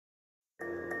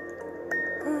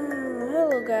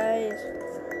guys,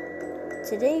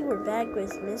 today we're back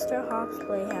with Mr. Hop's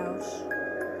Playhouse.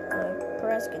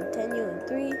 Press continue in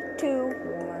 3, 2,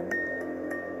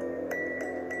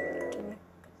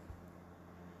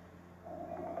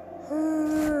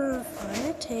 1. Find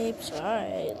the tapes.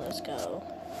 Alright, let's go.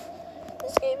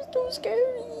 This game is too scary.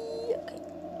 Okay.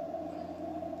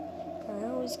 I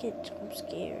always get jump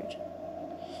scared.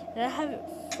 And I have it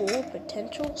full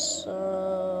potential,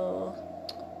 so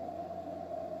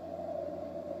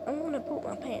I'm gonna poop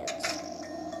my pants.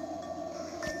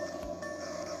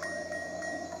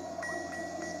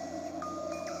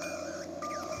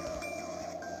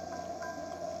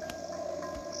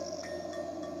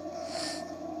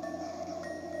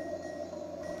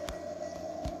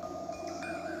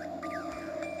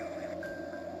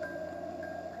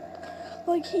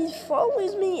 Like, he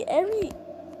follows me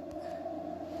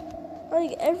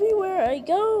everywhere I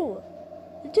go.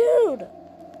 Dude.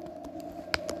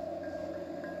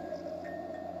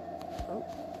 Oh,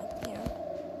 yeah.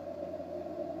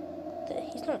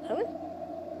 He's not coming?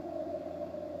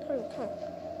 Tell him to come.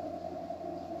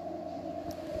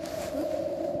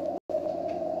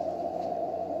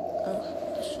 Oh,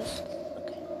 it's just,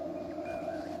 okay.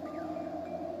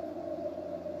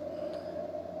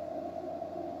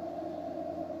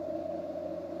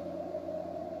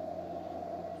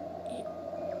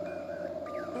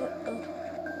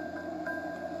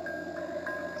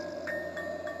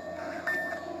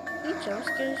 He jump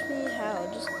scares me. How?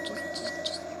 Just.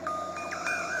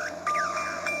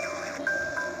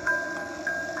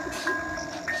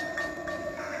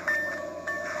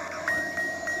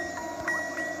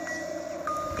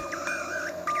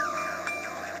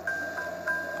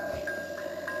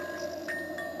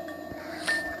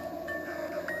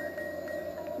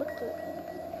 What the?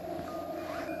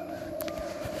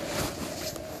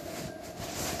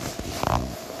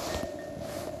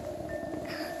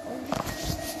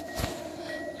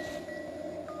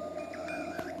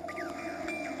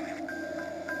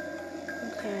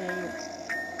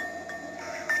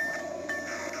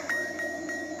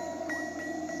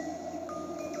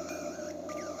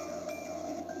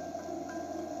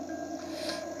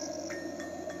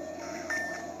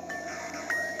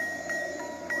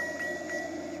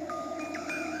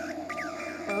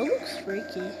 Oh, it looks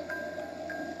freaky.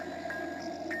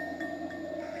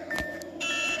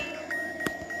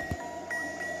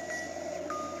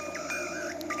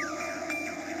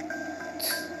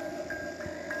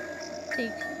 Did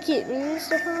you get me,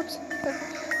 Mr. Hobbs?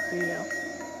 No.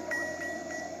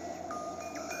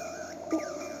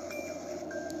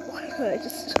 Why did I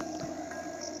just...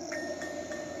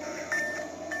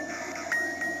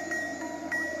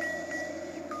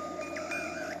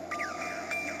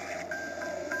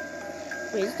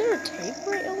 Wait, is there a tape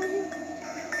right over here?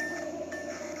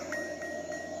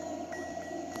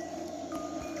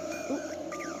 Ooh.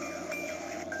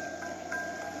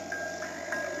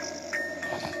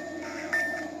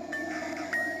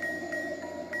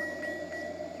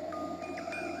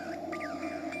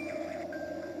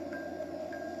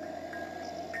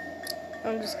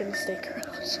 I'm just gonna stay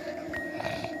crouched.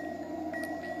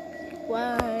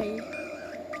 Why?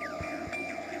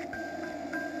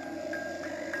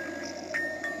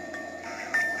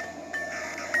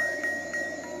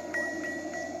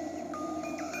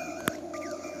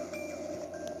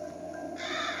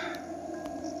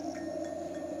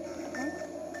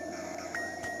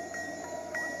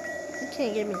 You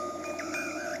can't get me.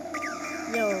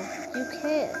 Yo, you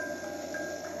can't.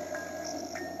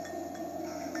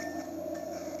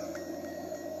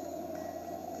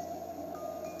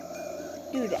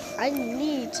 Dude, I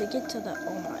need to get to the...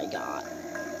 Oh my god.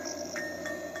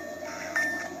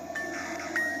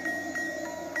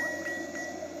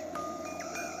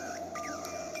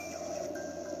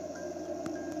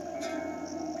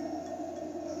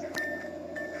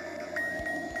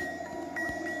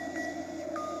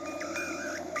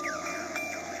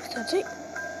 That's it.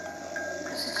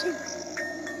 This is it.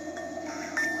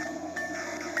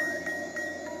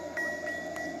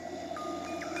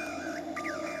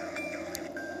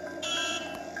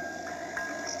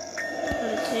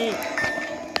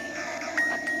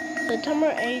 The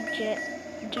Summer agent,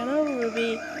 Jenna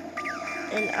Ruby,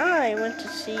 and I went to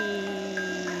see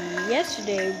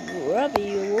yesterday.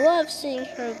 Ruby loves seeing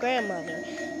her grandmother.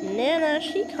 Nana,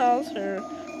 she calls her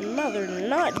mother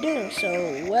not doing so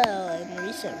well in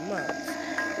recent months.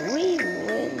 We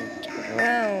went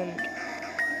around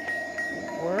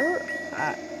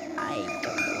I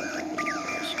don't know what the meaning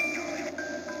is.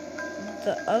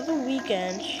 The other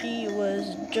weekend, she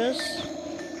was just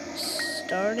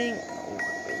starting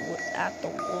at the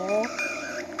wall.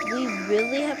 We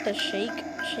really have to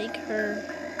shake her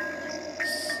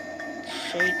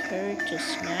shake her to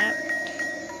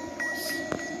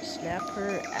snap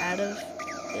her out of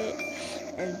it,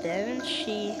 and then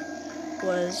she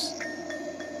was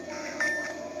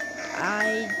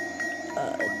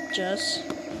just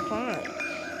fine.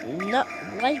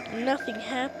 Like nothing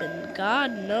happened.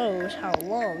 God knows how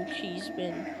long she's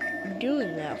been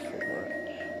doing that for.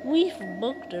 We've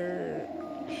booked her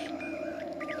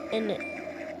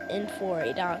in for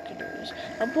a doctor's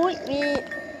appointment.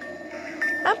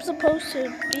 I'm supposed to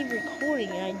be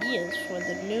recording ideas for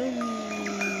the new,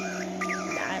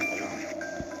 I don't know.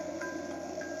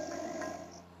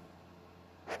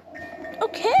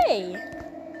 Okay.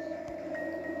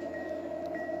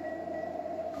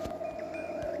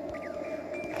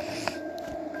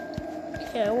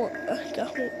 Yeah, I won't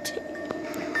take.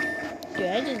 Dude,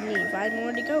 I just need 5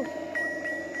 more to go.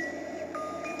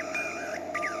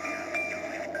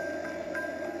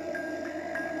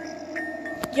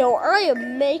 Yo, I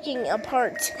am making a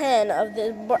part 10 of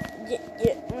this.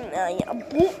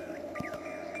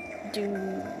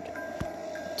 Dude,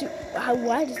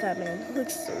 why does that man look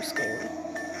so scary?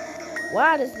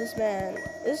 Why does this man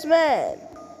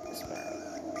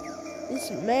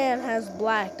has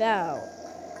blacked out?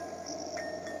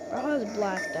 Or has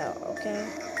blacked out, okay?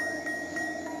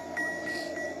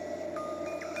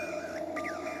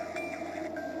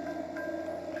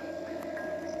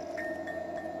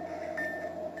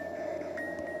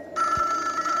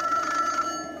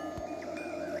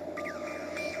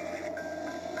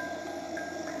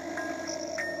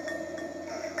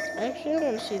 Actually, I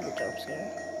want to see the jump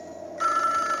scare.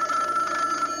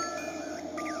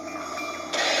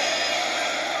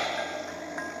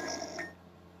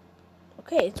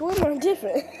 Okay, it's one more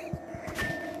different.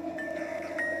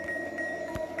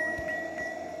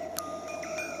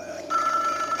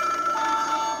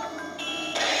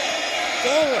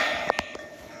 Dang it.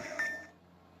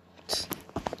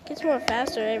 It gets more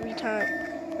faster every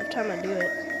time I do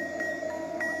it.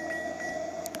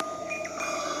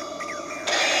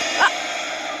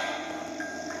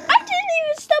 I didn't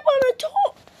even step on a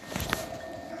toe.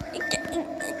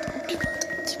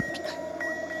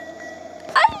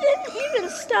 I didn't even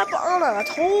step on a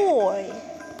toy.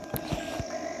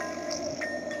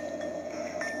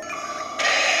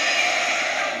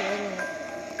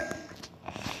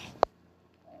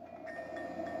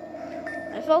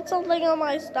 I felt something on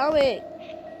my stomach,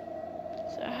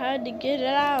 so I had to get it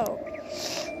out.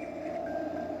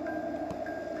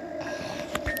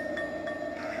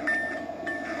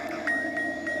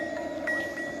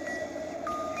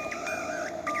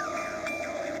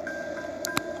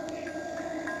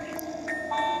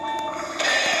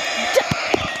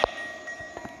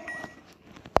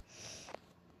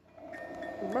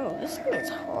 Bro, this thing is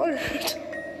hard.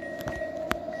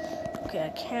 Okay, I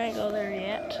can't go there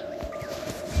yet.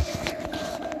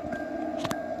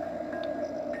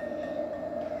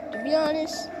 To be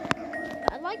honest,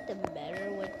 I like them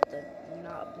better with the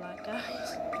not black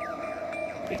eyes.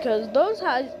 Because those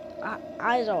eyes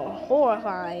are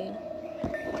horrifying.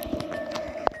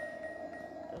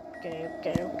 Okay.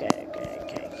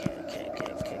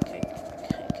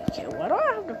 Why do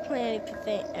I have to play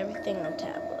everything on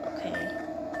tablet? Okay.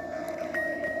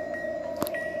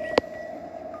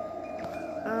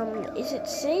 Is it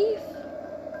safe?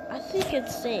 I think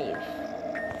it's safe.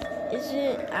 Is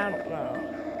it? I don't know.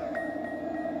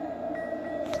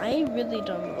 I really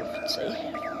don't know if it's safe.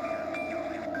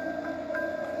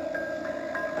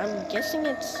 I'm guessing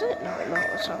it's no,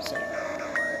 it's not safe.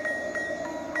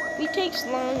 If it takes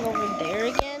long over there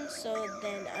again, so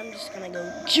then I'm just gonna go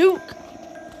juke.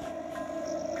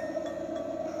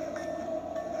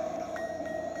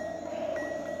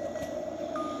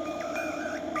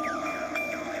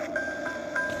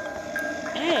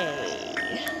 Hey.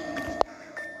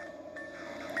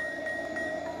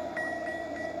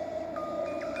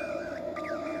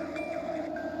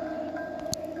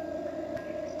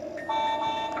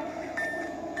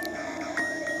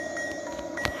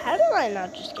 How did I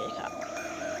not just get caught?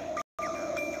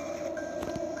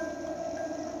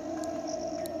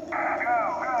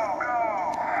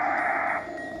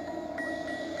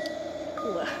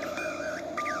 Ooh,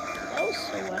 that was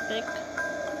so epic.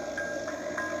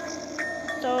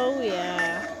 So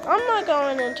yeah, I'm not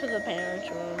going into the parents'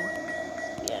 room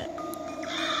yet.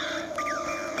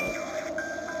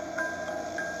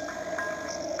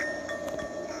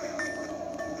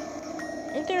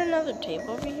 Isn't there another tape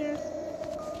over here?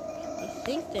 I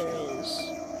think there is.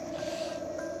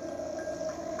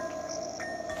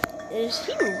 Is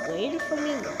he waiting for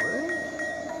me in the room?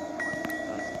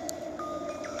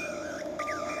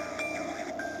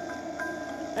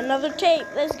 Another tape.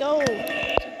 Let's go.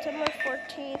 September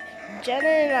 14th, Jenna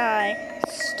and I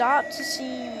stopped to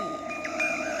see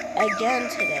again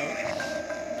today.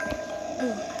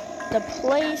 The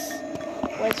place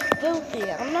was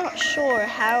filthy. I'm not sure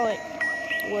how it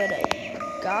would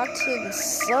have gotten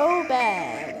so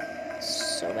bad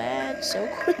so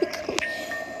quickly.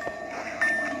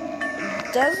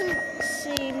 Doesn't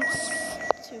seem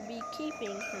to be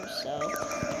keeping herself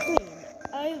clean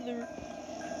either.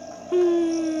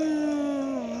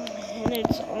 And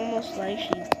it's almost like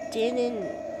she didn't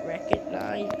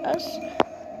recognize us,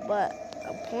 but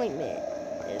appointment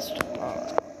is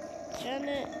tomorrow.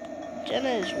 Jenna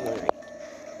is worried.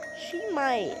 She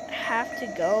might have to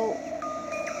go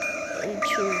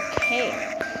into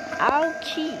care. I'll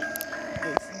keep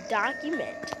this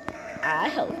document. I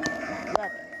hope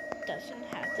Love doesn't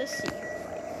have to see her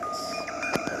like this.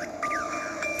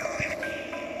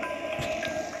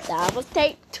 That was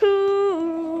take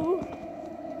 2.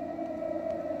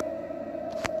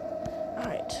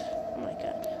 Alright. Oh my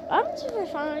god. I'm just gonna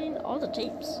find all the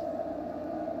tapes.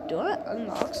 Do I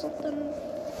unlock something?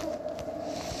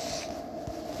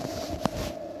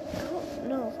 I don't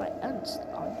know if I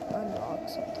unlock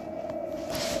something.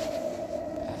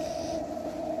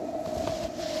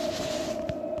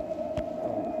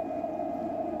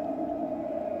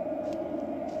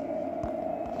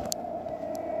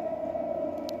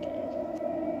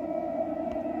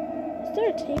 Is there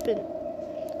a tape in?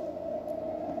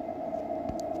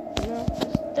 No,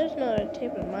 there's not a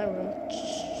tape in my room.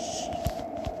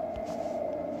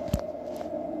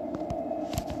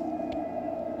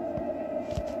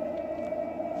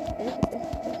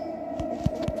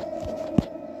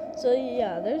 So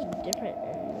yeah, there's different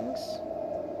endings.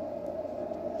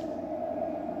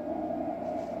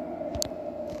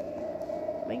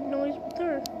 Make noise with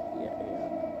her. Yeah.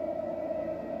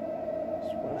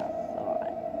 That's what I thought.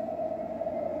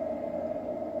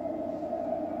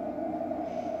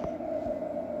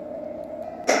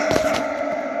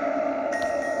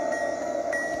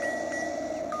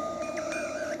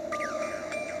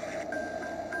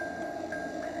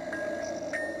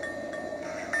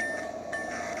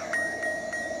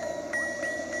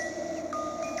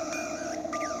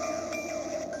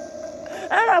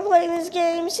 I'm not playing this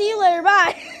game. See you later.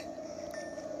 Bye.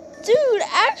 Dude,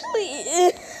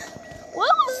 actually,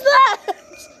 what was that?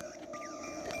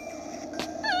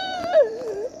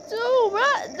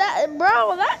 Dude,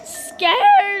 bro, that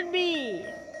scared me.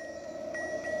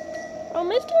 Oh,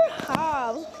 Mr.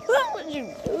 Hobbs, why would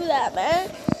you do that, man?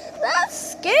 That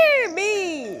scared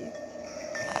me.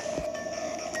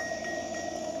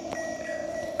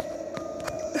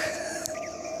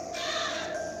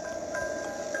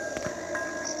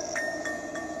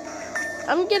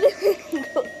 I'm getting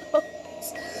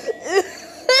close.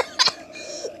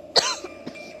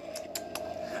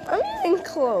 I'm getting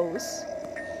close.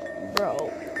 Bro,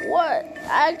 what?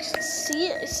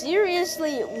 Actually,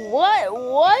 seriously, what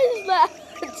was that?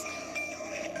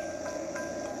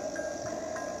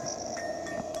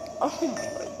 Oh my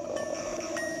god.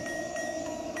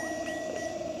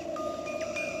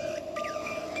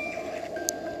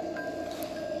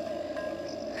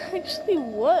 Actually,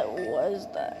 what was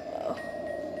that though?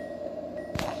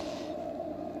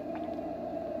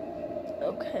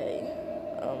 Okay,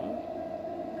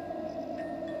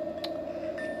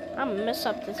 I'm gonna mess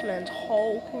up this man's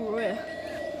whole career.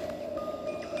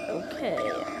 Okay,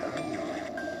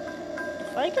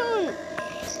 if I go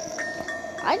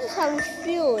I just have a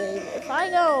feeling if I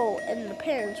go in the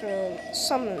parents' room,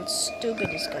 something stupid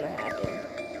is gonna happen.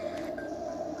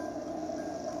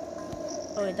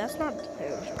 Oh wait, that's not the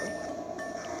parents' room.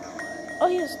 Oh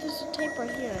yes, there's a tape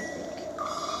right here, I think.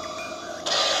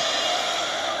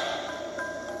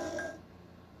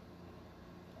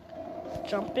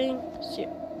 Jumping. See.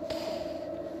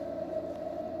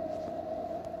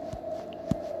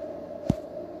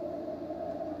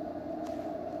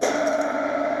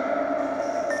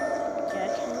 Yeah, I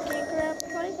can't get grabbed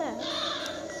like that.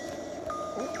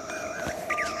 Oh.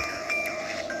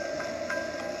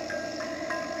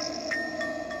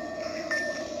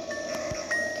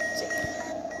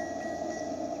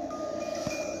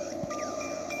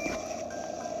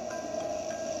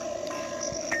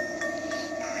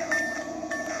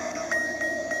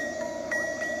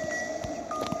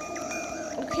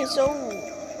 Okay, so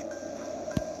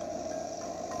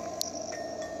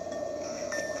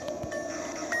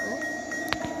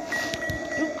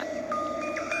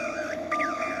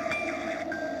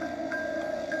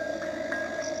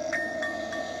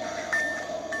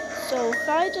if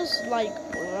I just like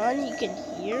run, you can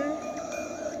hear.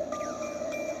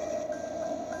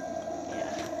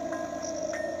 Yeah.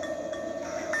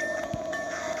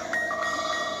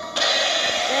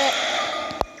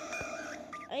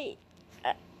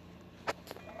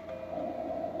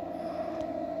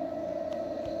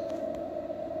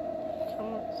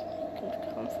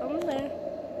 over there.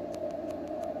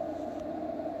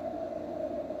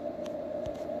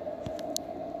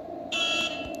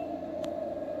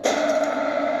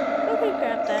 Okay,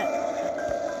 grab that.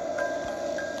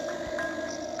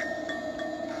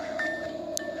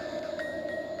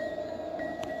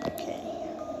 Okay.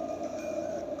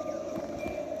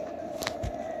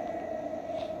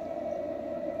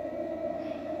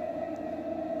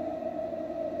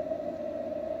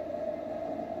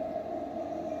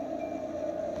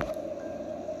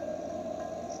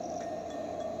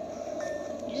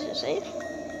 Is it safe?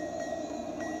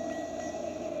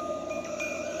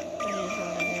 It is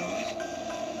what it is.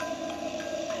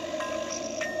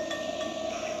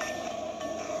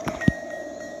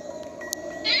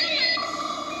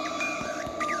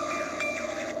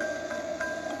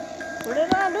 What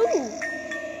did I do?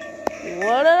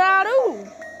 What did I do?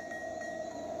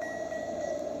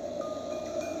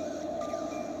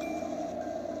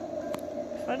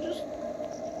 If I just...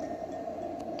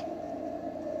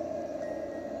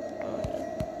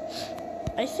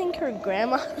 I think her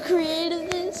grandma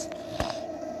created this.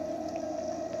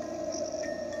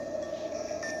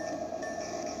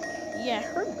 Yeah,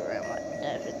 her grandma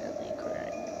definitely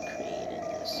created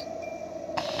this.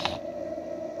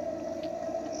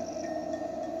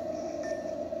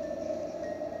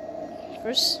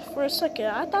 For a second,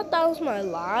 I thought that was my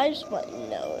lives, but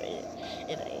no, it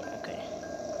ain't. Okay.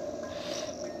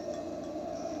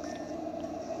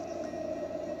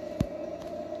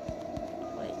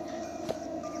 Wait.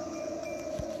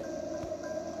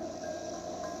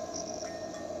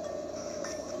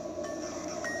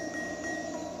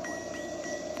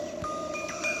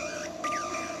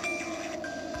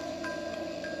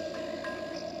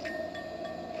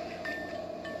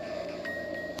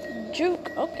 Juke.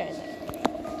 Okay.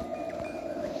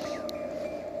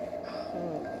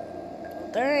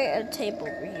 There ain't a tape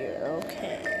over here.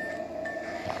 Okay.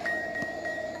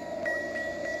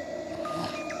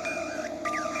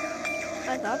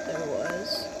 I thought there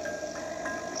was.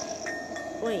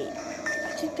 Wait.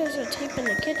 I think there's a tape in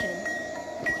the kitchen.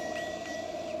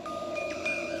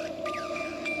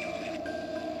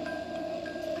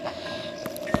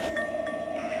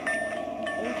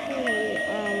 Okay.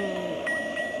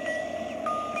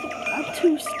 I'm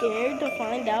too scared to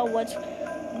find out what's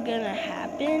gonna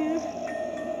happen.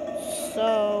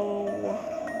 So,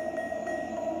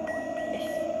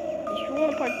 if you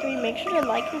want a part 3, make sure to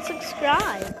like and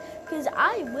subscribe, because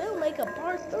I will make a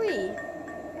part 3.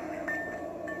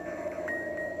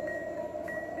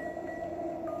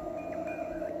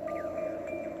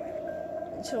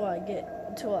 Until I get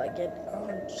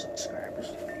 100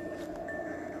 subscribers.